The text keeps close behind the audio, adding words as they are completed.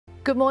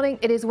Good morning.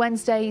 It is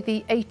Wednesday,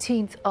 the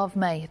 18th of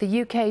May.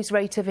 The UK's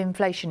rate of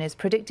inflation is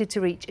predicted to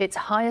reach its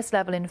highest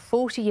level in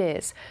 40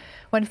 years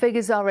when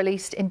figures are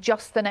released in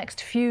just the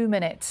next few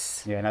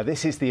minutes. Yeah, now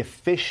this is the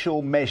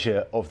official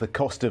measure of the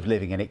cost of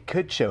living, and it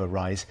could show a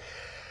rise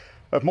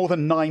of more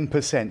than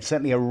 9%,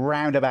 certainly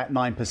around about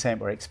 9%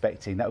 we're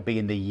expecting. That would be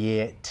in the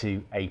year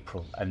to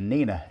April. And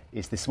Nina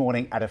is this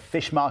morning at a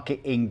fish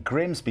market in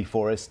Grimsby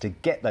for us to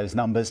get those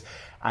numbers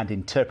and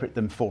interpret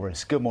them for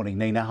us. Good morning,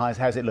 Nina.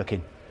 How's it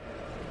looking?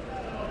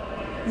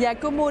 Yeah,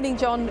 good morning,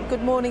 John.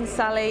 Good morning,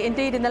 Sally.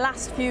 Indeed, in the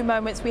last few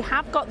moments, we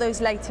have got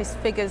those latest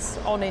figures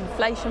on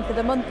inflation for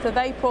the month of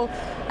April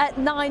at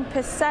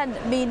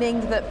 9%, meaning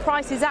that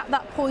prices at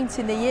that point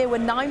in the year were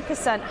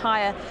 9%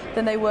 higher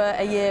than they were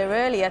a year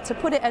earlier. To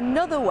put it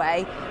another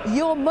way,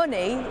 your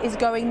money is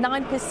going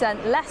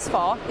 9% less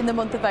far in the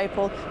month of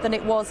April than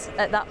it was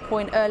at that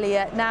point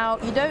earlier. Now,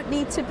 you don't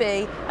need to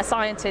be a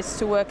scientist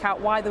to work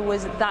out why there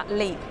was that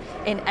leap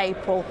in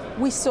April.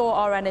 We saw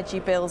our energy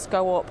bills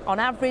go up on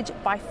average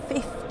by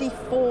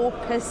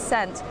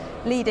 54%,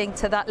 leading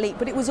to that leap.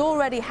 But it was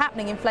already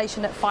happening,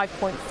 inflation at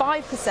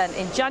 5.5%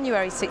 in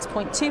January,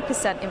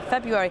 6.2% in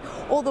February,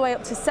 all the way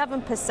up to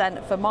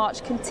 7% for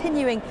March,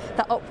 continuing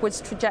that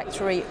upwards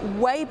trajectory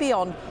way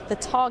beyond the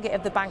target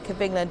of the Bank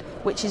of England,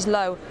 which is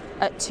low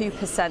at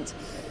 2%.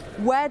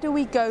 Where do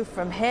we go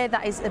from here?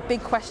 That is a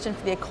big question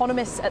for the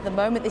economists at the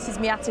moment. This is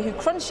Miata, who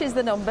crunches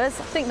the numbers.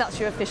 I think that's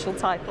your official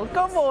title.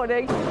 Good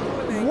morning.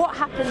 What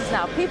happens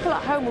now? People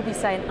at home will be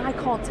saying, I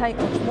can't take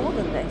much more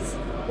than this.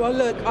 Well,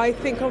 look, I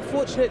think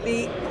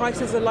unfortunately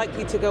prices are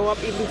likely to go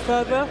up even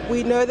further.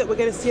 We know that we're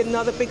going to see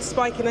another big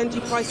spike in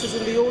energy prices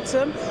in the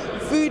autumn.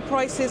 Food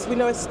prices, we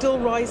know, are still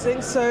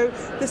rising, so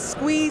the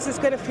squeeze is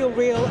going to feel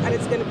real, and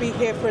it's going to be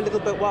here for a little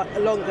bit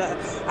longer.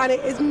 And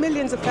it is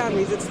millions of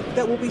families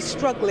that will be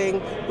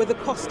struggling with the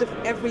cost of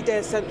everyday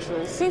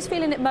essentials. Who's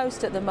feeling it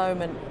most at the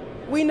moment?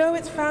 We know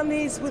it's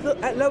families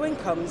at low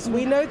incomes.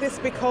 We know this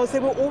because they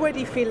were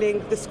already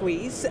feeling the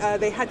squeeze.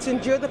 They had to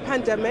endure the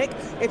pandemic.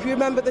 If you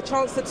remember, the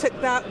Chancellor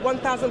took that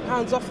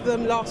 £1,000 off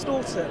them last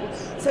autumn.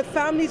 So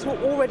families were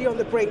already on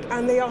the brink,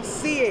 and they are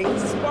seeing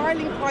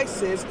spiralling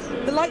prices,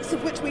 the likes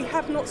of which we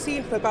have not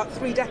seen for about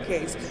 3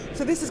 decades.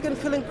 So this is going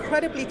to feel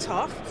incredibly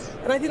tough.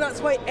 And I think that's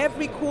why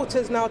every quarter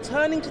is now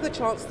turning to the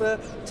Chancellor,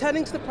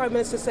 turning to the Prime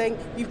Minister, saying,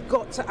 you've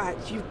got to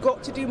act. You've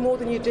got to do more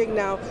than you're doing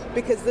now,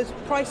 because the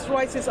price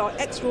rises are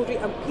extraordinary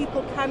and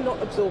people cannot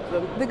absorb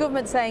them. The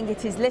government saying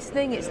it is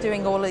listening, it's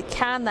doing all it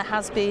can. There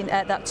has been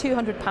that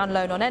 £200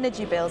 loan on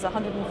energy bills,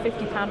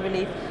 £150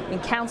 relief in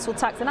council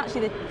tax, and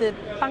actually the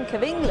Bank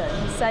of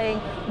England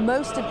saying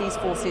most of these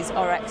forces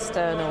are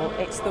external.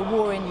 It's the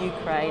war in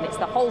Ukraine, it's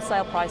the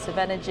wholesale price of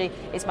energy,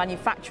 it's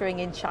manufacturing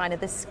in China,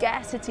 the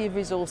scarcity of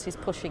resources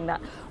pushing that.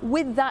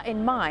 With that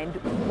in mind,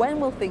 when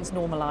will things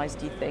normalise,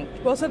 do you think?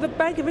 Well, so the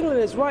Bank of England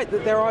is right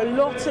that there are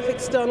lots of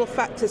external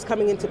factors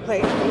coming into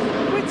play.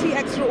 Pretty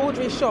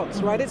extraordinary shocks,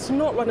 right? It's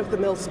not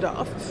run-of-the-mill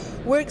stuff.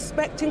 We're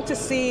expecting to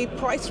see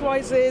price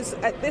rises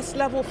at this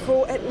level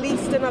for at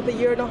least another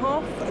year and a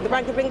half. The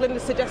Bank of England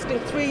is suggesting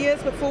 3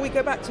 years before we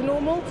go back to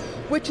normal,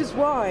 which is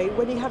why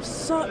when you have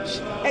such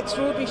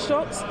extraordinary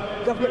shocks,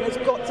 government has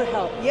got to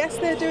help. Yes,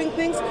 they're doing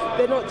things,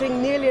 they're not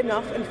doing nearly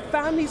enough, and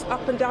families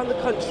up and down the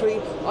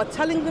country are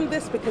telling them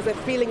this because they're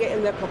feeling it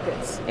in their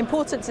pockets.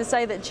 Important to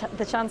say that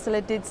the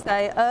Chancellor did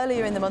say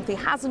earlier in the month he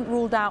hasn't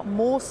ruled out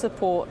more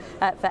support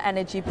for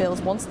energy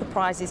bills once the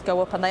prices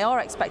go up, and they are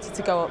expected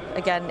to go up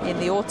again in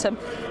the autumn.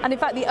 And in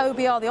fact, the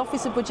OBR, the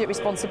Office of Budget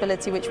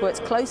Responsibility, which works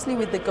closely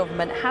with the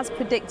government, has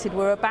predicted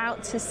we're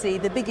about to see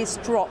the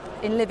biggest drop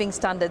in living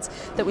standards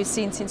that we've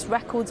seen since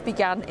records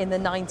began in the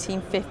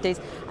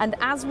 1950s. And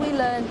as we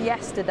learned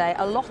yesterday,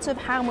 a lot of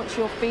how much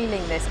you're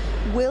feeling this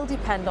will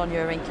depend on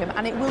your income,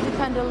 and it will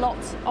depend a lot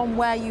on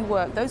where you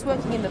work. Those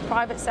working in the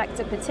private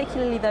sector,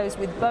 particularly those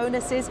with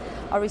bonuses,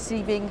 are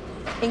receiving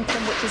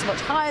income which is much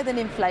higher than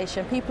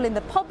inflation. People in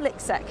the public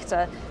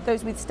sector,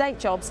 those with state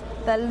jobs,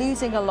 they're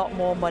losing a lot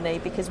more money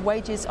because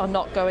wages are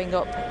not going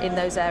up in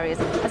those areas.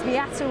 As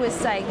Miata was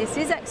saying, this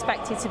is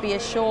expected to be a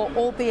short,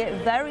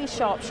 albeit very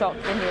sharp shock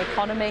in the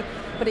economy,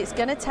 but it's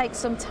going to take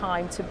some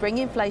time to bring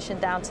inflation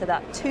down to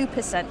that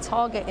 2%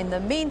 target. In the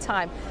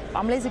meantime,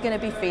 families are going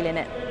to be feeling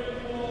it.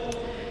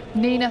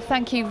 Nina,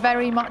 thank you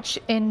very much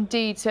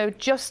indeed. So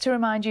just to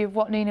remind you of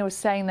what Nina was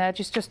saying there,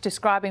 just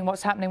describing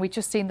what's happening, we've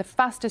just seen the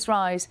fastest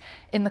rise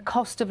in the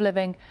cost of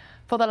living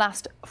for the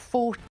last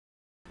 40.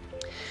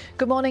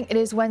 Good morning. It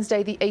is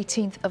Wednesday, the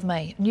 18th of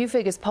May. New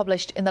figures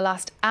published in the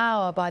last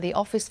hour by the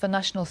Office for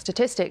National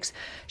Statistics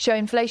show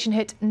inflation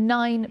hit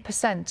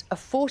 9%, a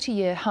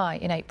 40-year high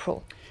in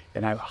April.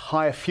 And now,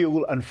 higher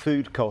fuel and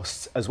food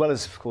costs, as well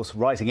as, of course,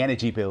 rising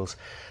energy bills,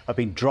 have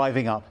been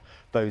driving up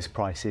those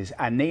prices.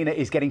 And Nina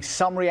is getting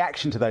some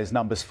reaction to those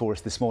numbers for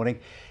us this morning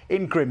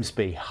in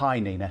Grimsby. Hi,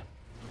 Nina.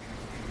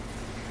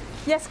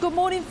 Yes, good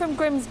morning from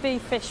Grimsby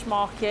Fish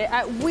Market.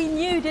 We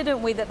knew,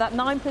 didn't we, that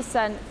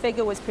 9%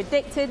 figure was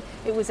predicted,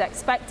 it was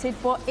expected,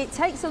 but it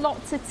takes a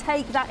lot to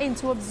take that in,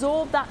 to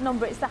absorb that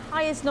number. It's the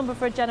highest number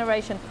for a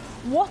generation.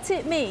 What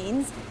it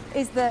means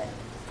is that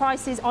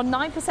prices are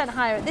 9%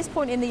 higher at this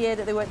point in the year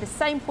that they were at the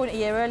same point a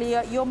year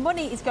earlier, your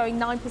money is going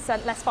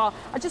 9% less far.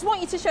 I just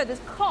want you to show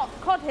there's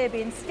cod here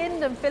being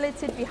skinned and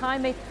filleted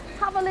behind me.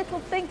 Have a little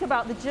think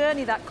about the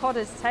journey that cod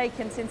has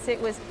taken since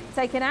it was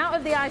taken out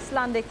of the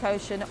Icelandic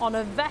Ocean on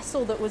a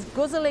vessel that was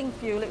guzzling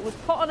fuel. It was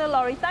put on a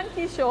lorry, thank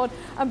you Sean,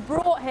 and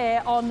brought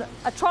here on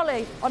a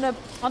trolley, on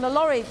a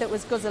lorry that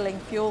was guzzling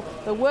fuel.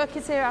 The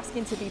workers here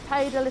asking to be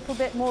paid a little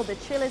bit more, the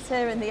chillers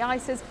here and the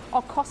ices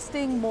are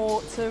costing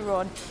more to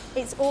run.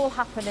 It's all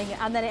happening,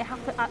 and then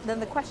then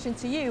the question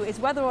to you is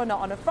whether or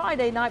not on a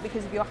Friday night,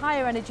 because of your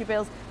higher energy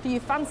bills, do you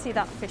fancy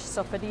that fish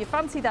supper? Do you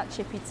fancy that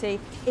chippy tea?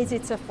 Is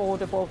it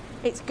affordable?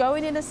 It's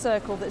going in a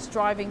circle that's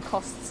driving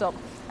costs up.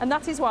 And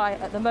that is why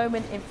at the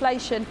moment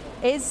inflation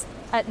is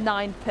at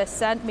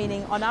 9%,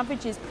 meaning on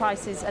average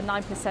prices are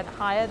 9%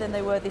 higher than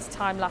they were this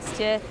time last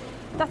year.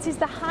 That is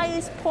the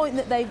highest point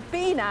that they've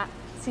been at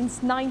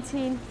since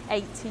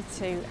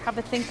 1982. Have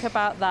a think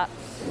about that.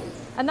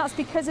 And that's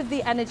because of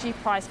the energy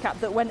price cap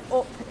that went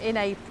up in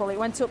April. It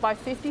went up by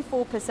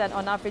 54%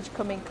 on average,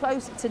 coming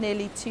close to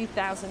nearly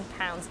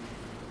 £2,000.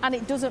 And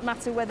it doesn't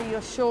matter whether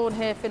you're Sean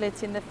here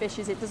filleting the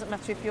fishes, it doesn't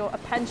matter if you're a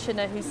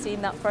pensioner who's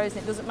seen that frozen,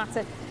 it doesn't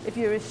matter if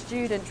you're a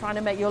student trying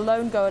to make your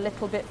loan go a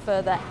little bit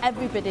further.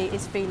 Everybody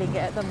is feeling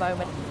it at the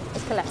moment,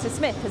 as Coletta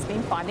Smith has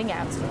been finding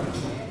out.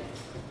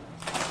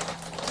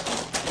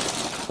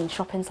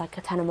 Shopping's like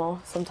a tenner more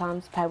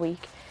sometimes per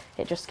week.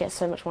 It just gets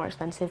so much more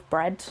expensive.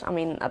 Bread, I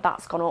mean,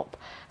 that's gone up.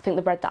 I think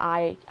the bread that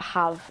I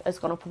have has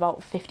gone up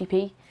about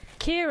 50p.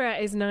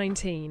 Kira is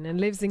 19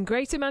 and lives in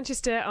Greater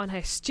Manchester on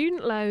her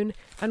student loan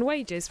and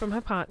wages from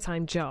her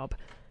part-time job.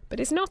 But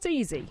it's not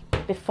easy.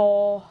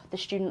 Before the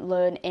student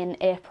loan in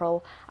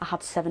April, I had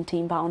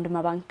 £17 in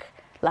my bank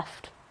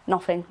left.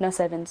 Nothing, no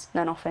savings,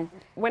 no nothing.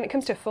 When it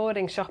comes to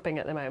affording shopping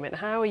at the moment,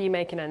 how are you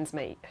making ends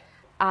meet?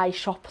 I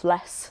shop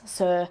less,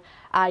 so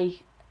I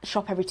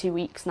shop every 2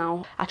 weeks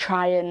now. I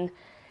try and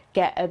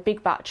get a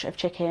big batch of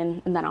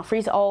chicken and then I'll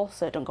freeze it all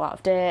so it don't go out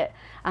of date,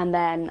 and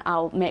then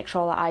I'll make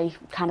sure that I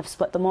kind of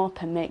split them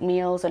up and make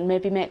meals and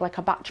maybe make like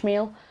a batch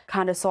meal.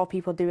 Kind of saw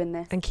people doing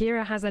this. And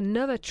Kira has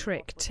another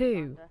trick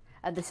too.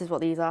 And this is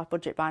what these are,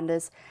 budget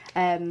binders.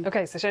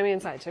 OK, so show me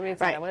inside,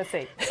 right. I want to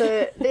see.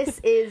 So this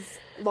is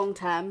long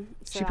term.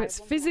 She puts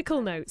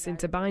physical notes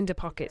into binder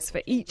pockets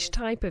for each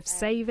type of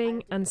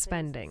saving and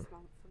spending.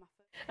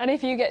 And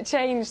if you get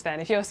change then,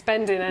 if you're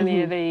spending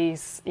any of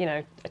these, you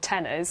know,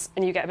 tenors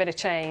and you get a bit of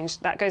change,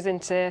 that goes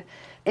into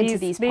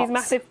these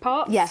massive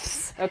pots?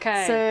 Yes.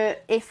 OK. So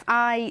if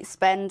I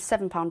spend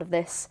 £7 of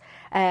this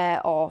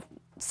or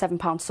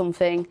 £7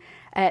 something,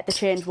 the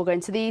change will go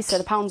into these. So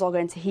the pounds all go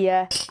into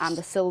here and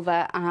the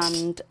silver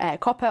and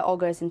copper all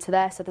goes into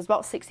there. So there's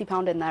about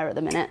 £60 in there at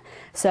the minute.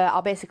 So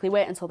I'll basically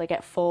wait until they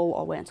get full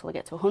or wait until they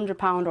get to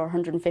 £100 or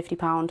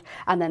 £150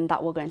 and then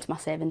that will go into my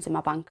savings in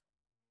my bank.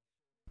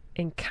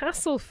 In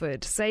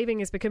Castleford, saving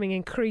is becoming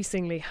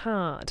increasingly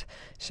hard.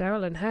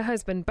 Cheryl and her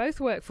husband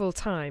both work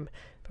full-time,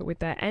 but with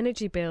their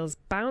energy bills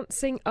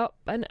bouncing up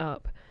and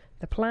up,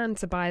 the plan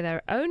to buy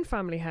their own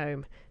family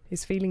home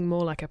is feeling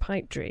more like a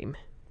pipe dream.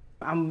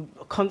 I'm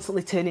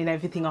constantly turning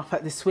everything off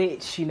at the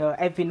switch. You know,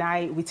 every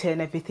night we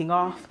turn everything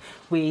off.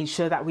 We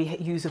ensure that we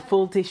use a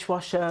full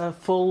dishwasher,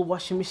 full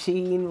washing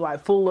machine,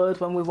 like full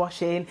load when we're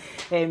washing.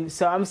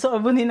 So I'm sort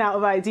of running out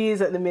of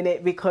ideas at the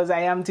minute because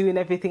I am doing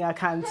everything I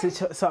can to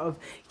sort of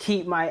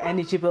keep my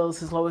energy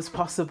bills as low as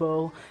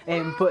possible.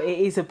 But it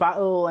is a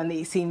battle and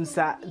it seems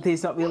that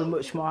there's not really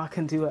much more I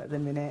can do at the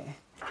minute.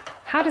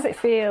 How does it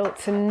feel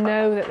to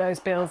know that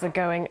those bills are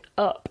going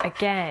up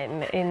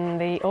again in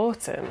the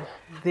autumn?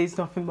 There's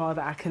nothing more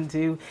that I can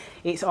do.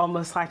 It's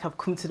almost like I've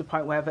come to the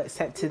point where I've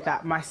accepted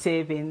that my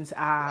savings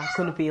are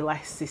going to be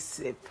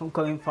less from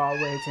going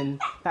forward,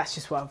 and that's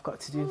just what I've got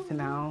to do for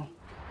now.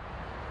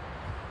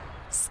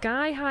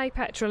 Sky-high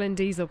petrol and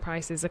diesel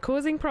prices are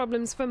causing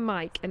problems for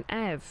Mike and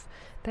Ev.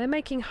 They're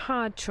making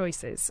hard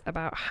choices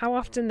about how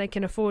often they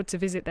can afford to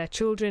visit their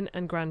children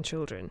and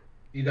grandchildren.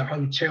 The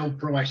hotel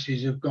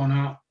prices have gone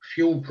up,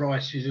 fuel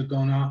prices have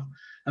gone up,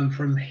 and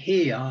from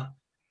here,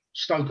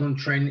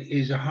 Stoke-on-Trent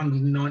is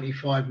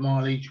 195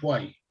 mile each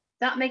way.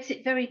 That makes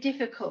it very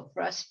difficult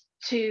for us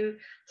to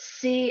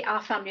see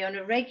our family on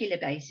a regular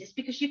basis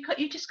because you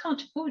just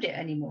can't afford it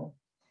anymore.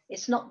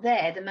 It's not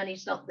there, the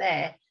money's not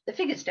there, the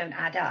figures don't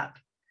add up.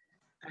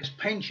 As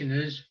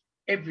pensioners,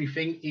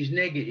 everything is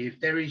negative.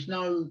 There is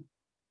no...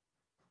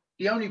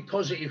 The only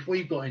positive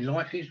we've got in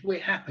life is we're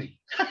happy.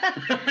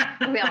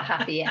 We are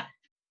happy, yeah.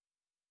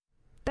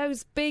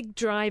 Those big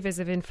drivers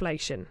of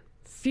inflation,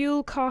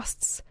 fuel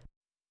costs,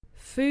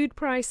 food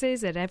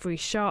prices at every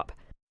shop,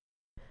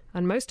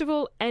 and most of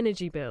all,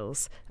 energy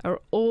bills are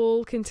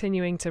all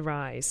continuing to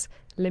rise,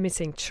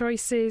 limiting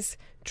choices,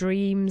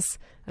 dreams,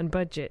 and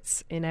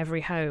budgets in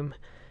every home.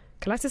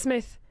 Coletta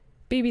Smith,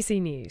 BBC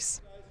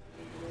News.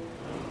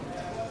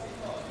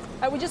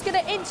 We're just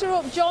going to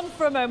interrupt John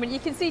for a moment. You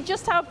can see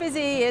just how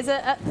busy he is.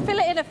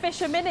 Filleting a fish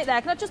a minute there.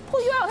 Can I just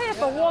pull you out here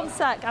for 1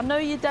 sec? I know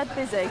you're dead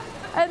busy.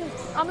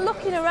 I'm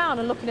looking around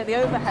and looking at the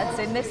overheads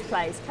in this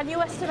place. Can you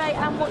estimate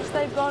how much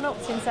they've gone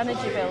up since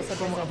energy bills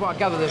have risen? From what I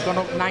gather, they've gone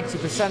up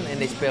 90% in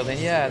this building.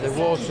 Yeah, the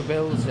water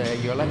bills,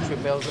 your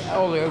electric bills,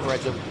 all the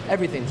overheads,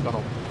 everything's gone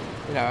up.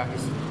 You know,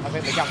 I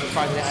think the gap is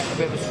finding it a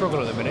bit of a struggle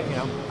at the minute, you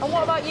know. And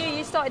what about you?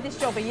 You started this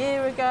job a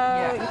year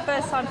ago, your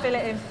first time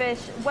filleting fish.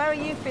 Where are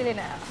you feeling it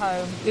at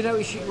home? You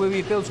notice with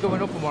your bills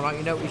going up and whatnot,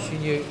 you notice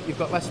you've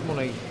got less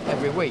money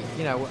every week,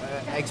 you know,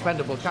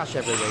 expendable cash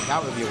every week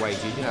out of your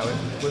wages, you know,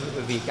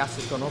 with your gas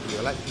has gone up,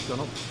 your electric's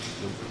gone up,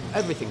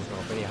 everything's gone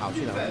up in your house,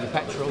 you know, your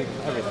petrol,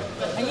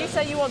 everything. And you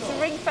say you want to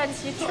ring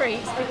fence your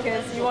treats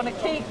because you want to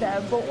keep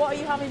them, but what are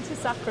you having to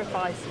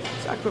sacrifice?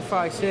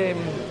 Sacrifice,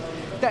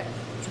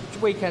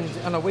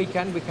 on a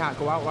weekend we can't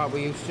go out like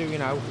we used to, you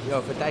know,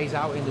 for days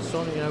out in the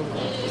sun, you know.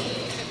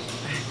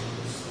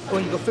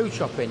 When you go food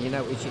shopping, you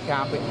know, you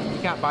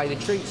can't buy the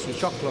treats, your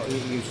chocolate you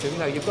used to, you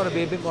know, you've got to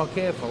be a bit more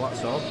careful,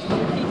 that's all. Keep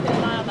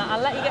an eye on that.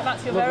 I'll let you get back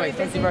to your very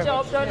busy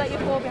job. Don't let you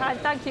fall behind.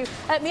 Thank you.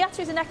 Miata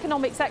is an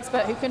economics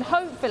expert who can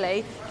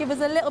hopefully give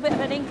us a little bit of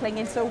an inkling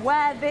into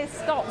where this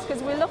stops,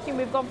 because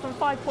we've gone from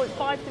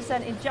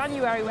 5.5% in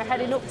January, we're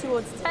heading up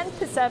towards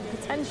 10%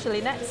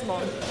 potentially next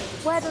month.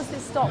 Where does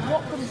this stop?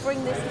 What can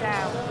bring this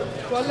down?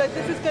 Well, look,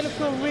 this is going to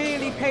feel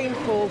really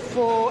painful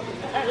for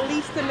at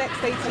least the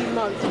next 18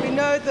 months. We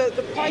know that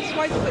the price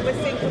rises that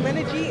we're seeing from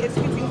energy is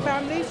hitting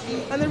families,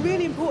 and the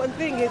really important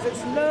thing is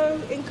it's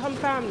low-income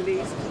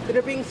families that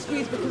are being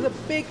squeezed because a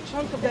big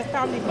chunk of their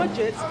family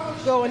budgets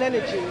go on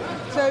energy.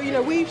 So, you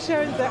know, we've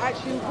shown that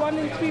actually 1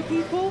 in 3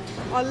 people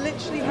are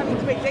literally having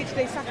to make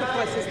day-to-day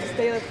sacrifices to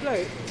stay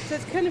afloat. So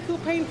it's going to feel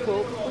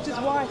painful, which is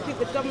why I think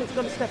the government's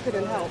got to step in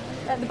and help.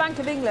 At the Bank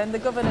of England, the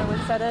governor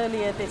said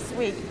earlier this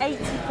week,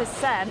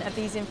 80% of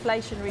these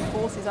inflationary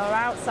forces are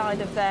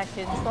outside of their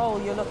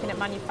control. You're looking at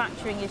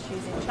manufacturing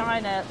issues in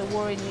China, the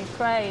war in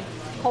Ukraine,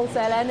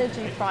 wholesale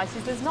energy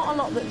prices. There's not a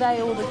lot that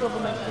they or the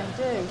government can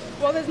do.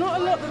 Well, there's not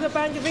a lot that the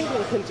Bank of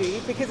England can do,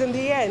 because in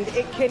the end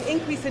it can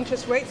increase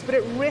interest rates, but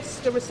it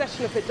risks a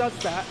recession if it does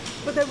that.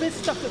 But there is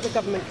stuff that the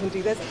government can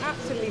do. There's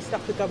absolutely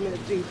stuff the government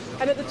can do.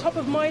 And at the top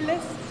of my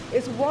list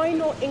is why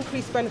not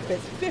increase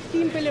benefits?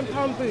 £15 billion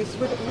boost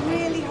would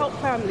really help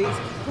families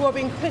who are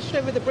being pushed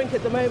over the brink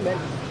at the moment.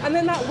 And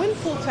then that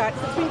windfall tax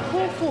that's been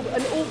called for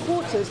in all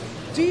quarters,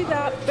 do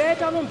that, bear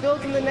down on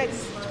bills in the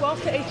next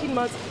 12 to 18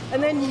 months,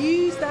 and then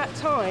use that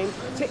time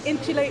to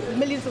insulate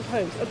millions of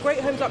homes. A great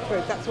homes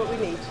upgrade, that's what we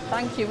need.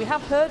 Thank you. We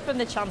have heard from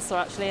the Chancellor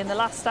actually in the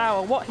last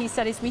hour. What he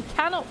said is we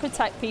cannot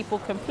protect people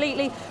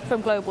completely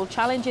from global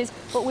challenges,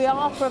 but we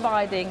are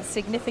providing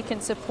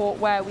significant support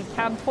where we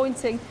can,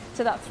 pointing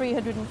to that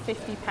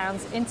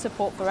 £350 in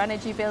support for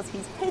energy bills.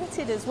 He's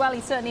hinted as well, he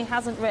certainly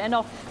hasn't written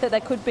off, that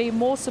there could be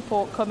more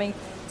support coming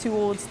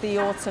towards the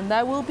autumn.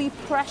 There will be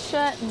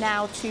pressure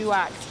now to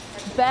act.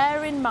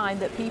 Bear in mind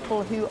that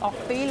people who are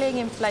feeling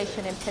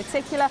inflation in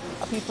particular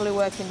are people who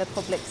work in the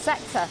public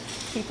sector,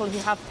 people who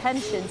have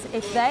pensions.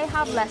 If they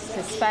have less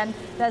to spend,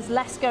 there's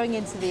less going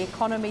into the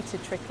economy to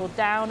trickle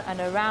down and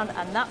around,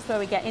 and that's where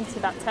we get into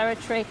that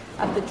territory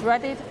of the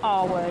dreaded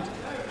R word,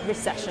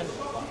 recession.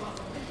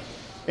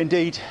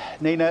 Indeed,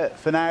 Nina,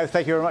 for now,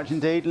 thank you very much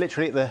indeed.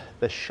 Literally at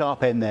the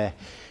sharp end there